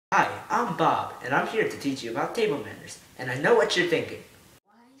Hi, I'm Bob, and I'm here to teach you about table manners. And I know what you're thinking.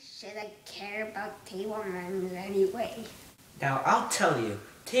 Why should I care about table manners anyway? Now, I'll tell you,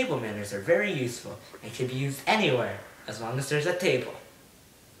 table manners are very useful and can be used anywhere, as long as there's a table.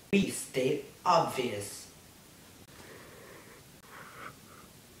 We state obvious.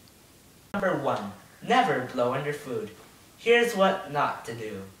 Number 1. Never blow on your food. Here's what not to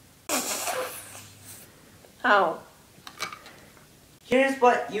do. Oh. Here's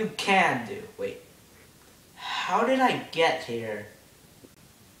what you can do. Wait, how did I get here?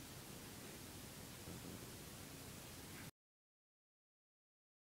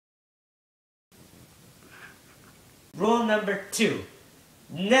 Rule number 2.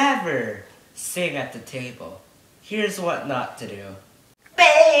 Never sing at the table. Here's what not to do.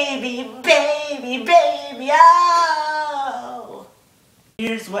 Baby, baby, baby, oh!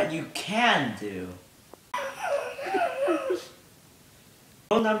 Here's what you can do.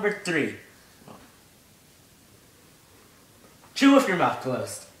 Rule number 3. Chew with your mouth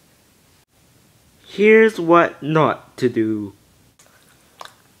closed. Here's what not to do.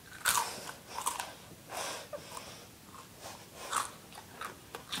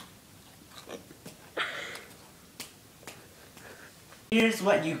 Here's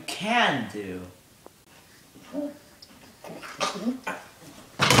what you can do.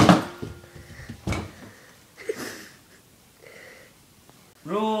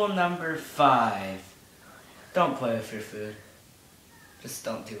 Rule number 5. Don't play with your food. Just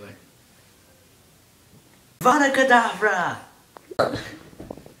don't do it. Vada Kedavra!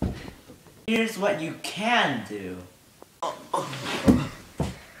 Here's what you can do.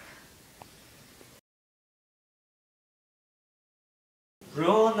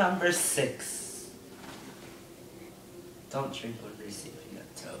 Rule number 6. Don't drink when receiving a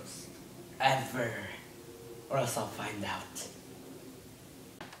toast. Ever. Or else I'll find out.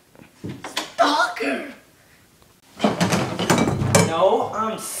 Stalker! No,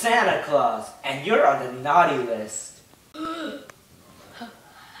 I'm Santa Claus, and you're on the naughty list. How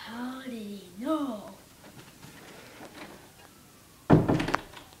did he know?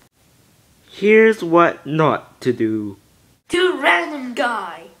 Here's what not to do. To random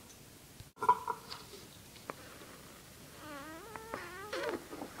guy.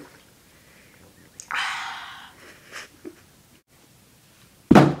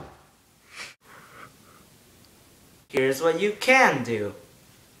 Here's what you can do.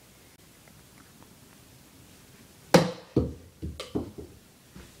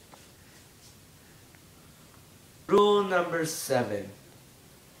 Rule number 7.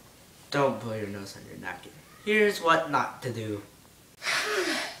 Don't blow your nose on your napkin. Here's what not to do.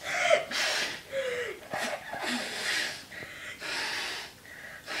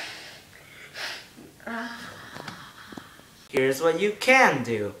 Here's what you can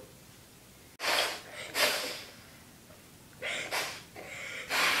do.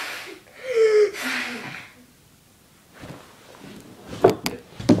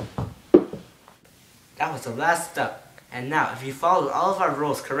 That was the last step. And now, if you follow all of our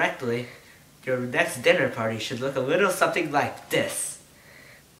rules correctly, your next dinner party should look a little something like this.